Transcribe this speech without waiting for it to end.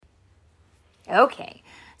Okay,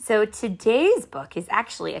 so today's book is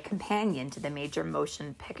actually a companion to the major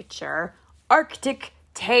motion picture Arctic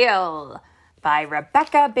Tale by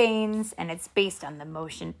Rebecca Baines, and it's based on the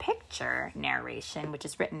motion picture narration, which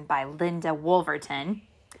is written by Linda Wolverton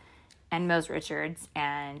and Mose Richards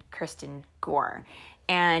and Kirsten Gore.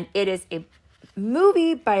 And it is a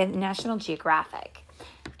movie by National Geographic,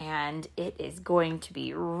 and it is going to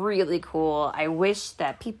be really cool. I wish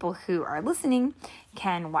that people who are listening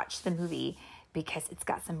can watch the movie because it's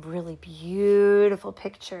got some really beautiful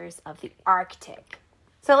pictures of the Arctic.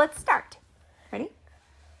 So let's start. Ready?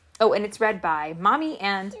 Oh, and it's read by Mommy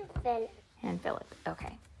and Philip.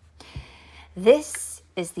 Okay. This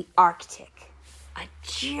is the Arctic, a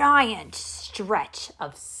giant stretch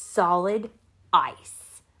of solid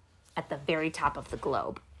ice at the very top of the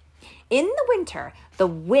globe. In the winter, the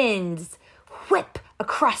winds whip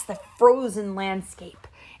across the frozen landscape,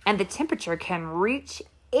 and the temperature can reach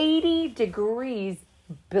 80 degrees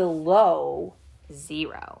below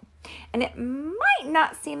zero. And it might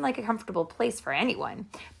not seem like a comfortable place for anyone,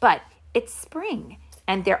 but it's spring,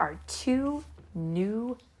 and there are two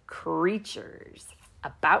new creatures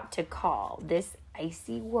about to call this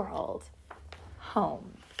icy world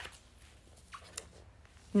home.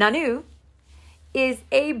 Nanu is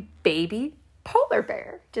a baby polar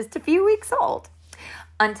bear, just a few weeks old.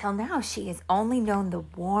 Until now, she has only known the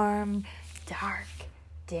warm, dark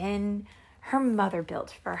den her mother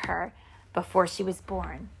built for her before she was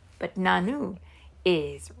born. But Nanu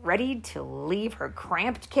is ready to leave her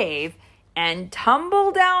cramped cave and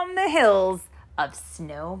tumble down the hills of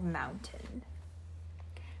Snow Mountain.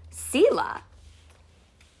 Sela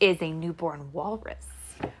is a newborn walrus.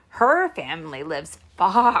 Her family lives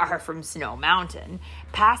far from Snow Mountain,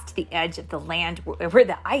 past the edge of the land where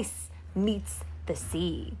the ice meets the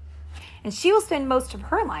sea. And she will spend most of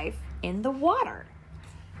her life in the water.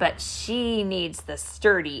 But she needs the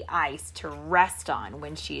sturdy ice to rest on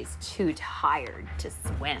when she is too tired to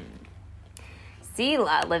swim.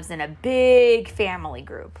 Sela lives in a big family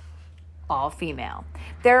group, all female.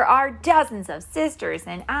 There are dozens of sisters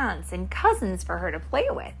and aunts and cousins for her to play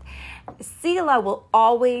with. Sela will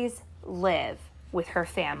always live with her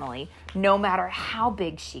family, no matter how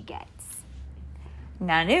big she gets.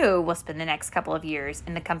 Nanu will spend the next couple of years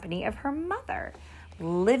in the company of her mother,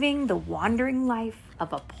 living the wandering life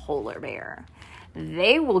of a polar bear.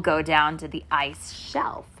 They will go down to the ice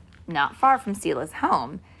shelf, not far from Sela's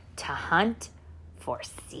home, to hunt for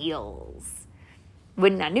seals.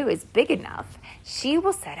 When Nanu is big enough, she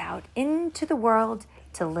will set out into the world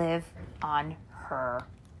to live on her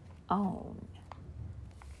own.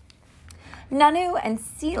 Nanu and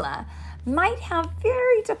Sela might have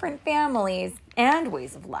very different families and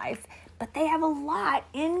ways of life, but they have a lot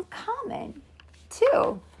in common,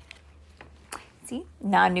 too. See,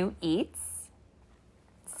 Nanu eats,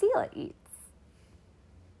 Sela eats.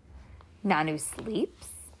 Nanu sleeps,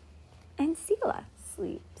 and Sela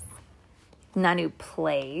sleeps. Nanu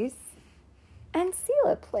plays, and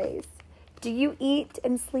Sela plays. Do you eat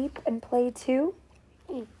and sleep and play too?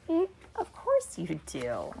 Mm-hmm. Of course you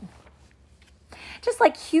do. Just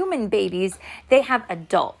like human babies, they have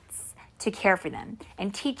adults to care for them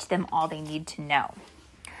and teach them all they need to know.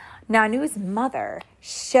 Nanu's mother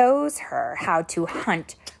shows her how to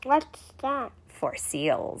hunt. What's that? For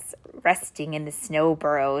seals, resting in the snow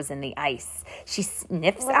burrows and the ice. She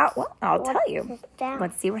sniffs out, well, I'll tell you.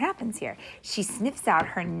 Let's see what happens here. She sniffs out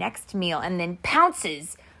her next meal and then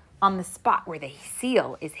pounces on the spot where the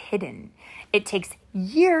seal is hidden. It takes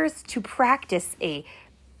years to practice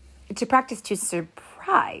to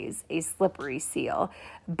surprise a slippery seal,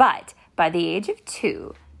 but by the age of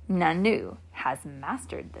 2, Nanu has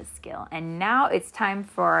mastered this skill, and now it's time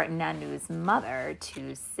for Nanu's mother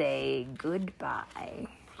to say goodbye.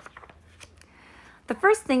 The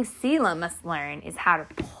first thing Sela must learn is how to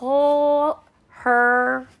pull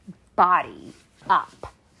her body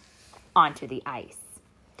up onto the ice.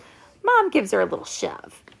 Mom gives her a little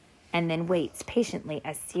shove and then waits patiently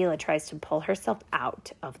as Sela tries to pull herself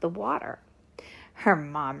out of the water. Her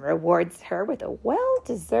mom rewards her with a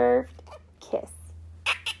well-deserved kiss.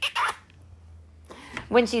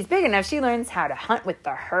 When she's big enough, she learns how to hunt with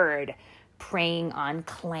the herd, preying on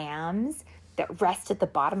clams that rest at the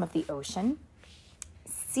bottom of the ocean.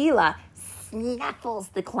 Sela snuffles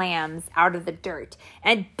the clams out of the dirt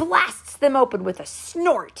and blasts them open with a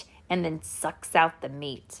snort and then sucks out the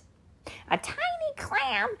meat. A tiny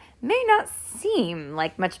clam may not seem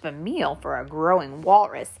like much of a meal for a growing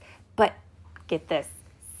walrus, but get this,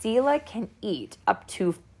 Sela can eat up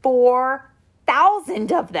to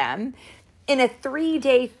 4,000 of them in a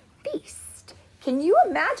 3-day feast. Can you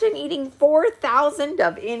imagine eating 4,000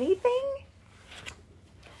 of anything?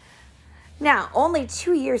 Now, only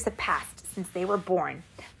 2 years have passed since they were born,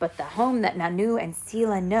 but the home that Nanu and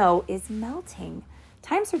Sela know is melting.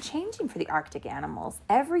 Times are changing for the Arctic animals.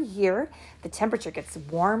 Every year, the temperature gets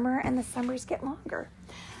warmer and the summers get longer.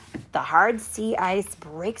 The hard sea ice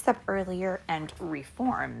breaks up earlier and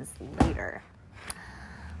reforms later.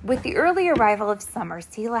 With the early arrival of summer,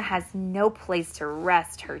 Sela has no place to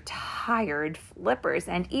rest her tired flippers,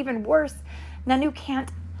 and even worse, Nanu can't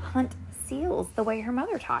hunt seals the way her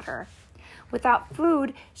mother taught her. Without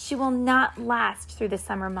food, she will not last through the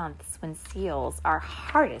summer months when seals are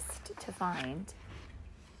hardest to find.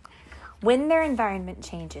 When their environment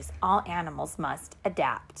changes, all animals must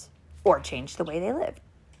adapt or change the way they live.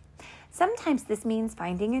 Sometimes this means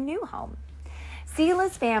finding a new home.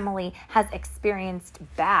 Sela's family has experienced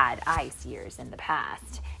bad ice years in the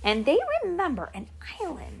past, and they remember an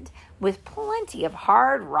island with plenty of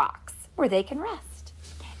hard rocks where they can rest.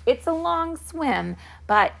 It's a long swim,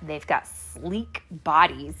 but they've got sleek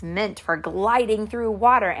bodies meant for gliding through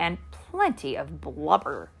water and plenty of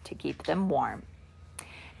blubber to keep them warm.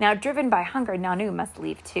 Now, driven by hunger, Nanu must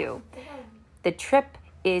leave too. The trip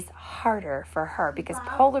is harder for her because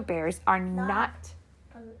polar bears are not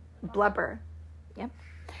blubber. Yep.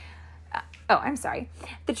 I'm sorry.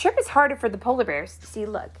 The trip is harder for the polar bears. See,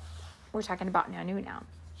 look, we're talking about Nanu now.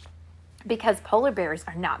 Because polar bears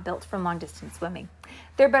are not built for long-distance swimming.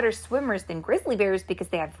 They're better swimmers than grizzly bears because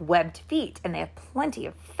they have webbed feet and they have plenty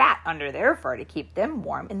of fat under their fur to keep them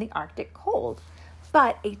warm in the Arctic cold.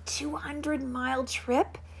 But a 200-mile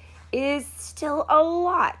trip is still a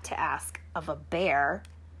lot to ask of a bear.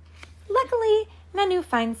 Luckily, Nanu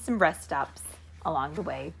finds some rest stops along the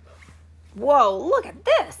way. Whoa, look at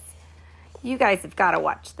this! You guys have got to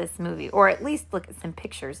watch this movie, or at least look at some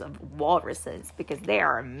pictures of walruses, because they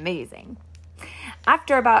are amazing.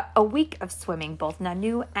 After about a week of swimming, both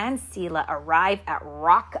Nanu and Sela arrive at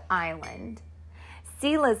Rock Island.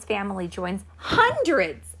 Sela's family joins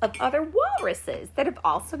hundreds of other walruses that have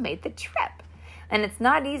also made the trip. And it's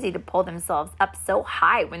not easy to pull themselves up so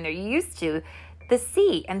high when they're used to the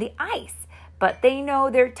sea and the ice, but they know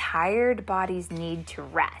their tired bodies need to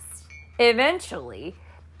rest. Eventually,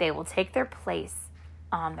 they will take their place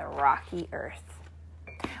on the rocky earth.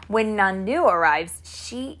 When Nanu arrives,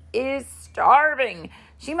 she is starving.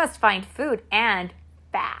 She must find food and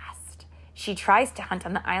fast. She tries to hunt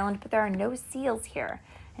on the island, but there are no seals here,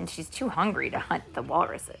 and she's too hungry to hunt the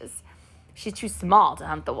walruses. She's too small to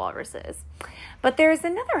hunt the walruses. But there is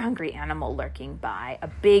another hungry animal lurking by, a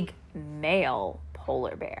big male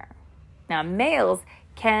polar bear. Now, males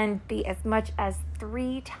can be as much as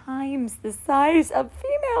 3 times the size of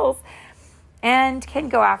females and can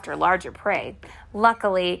go after larger prey.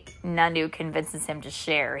 Luckily, Nanu convinces him to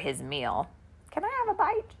share his meal. "Can I have a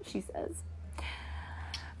bite?" she says.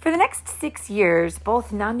 For the next 6 years,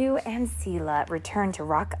 both Nanu and Sela return to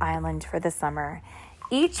Rock Island for the summer.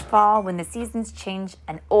 Each fall, when the seasons change,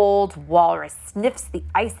 an old walrus sniffs the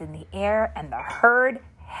ice in the air and the herd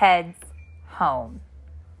heads home.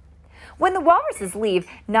 When the walruses leave,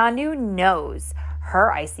 Nanu knows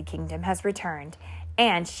her icy kingdom has returned,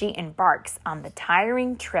 and she embarks on the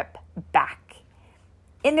tiring trip back.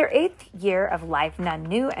 In their 8th year of life,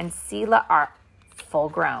 Nanu and Sela are full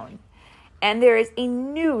grown, and there is a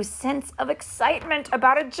new sense of excitement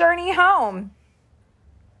about a journey home.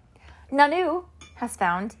 Nanu has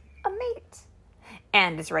found a mate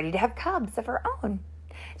and is ready to have cubs of her own.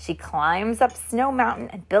 She climbs up Snow Mountain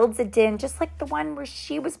and builds a den just like the one where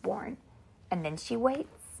she was born. And then she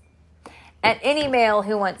waits. And any male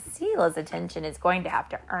who wants Sela's attention is going to have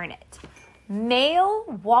to earn it. Male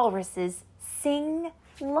walruses sing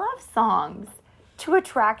love songs to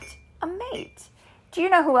attract a mate. Do you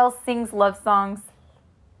know who else sings love songs?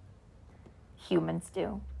 Humans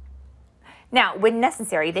do. Now, when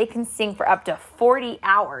necessary, they can sing for up to 40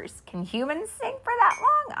 hours. Can humans sing for that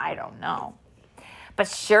long? I don't know. But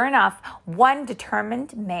sure enough, one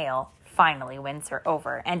determined male finally wins her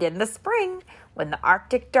over. And in the spring, when the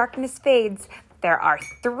Arctic darkness fades, there are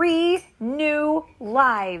 3 new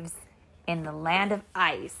lives in the land of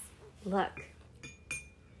ice. Look.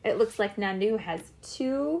 It looks like Nanu has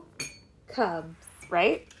 2 cubs,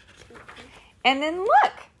 right? And then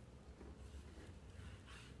look.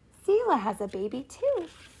 Sela has a baby too.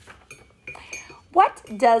 What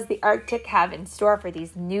does the Arctic have in store for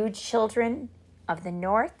these new children of the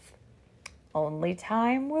North? Only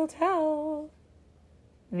time will tell.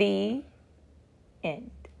 The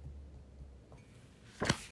end.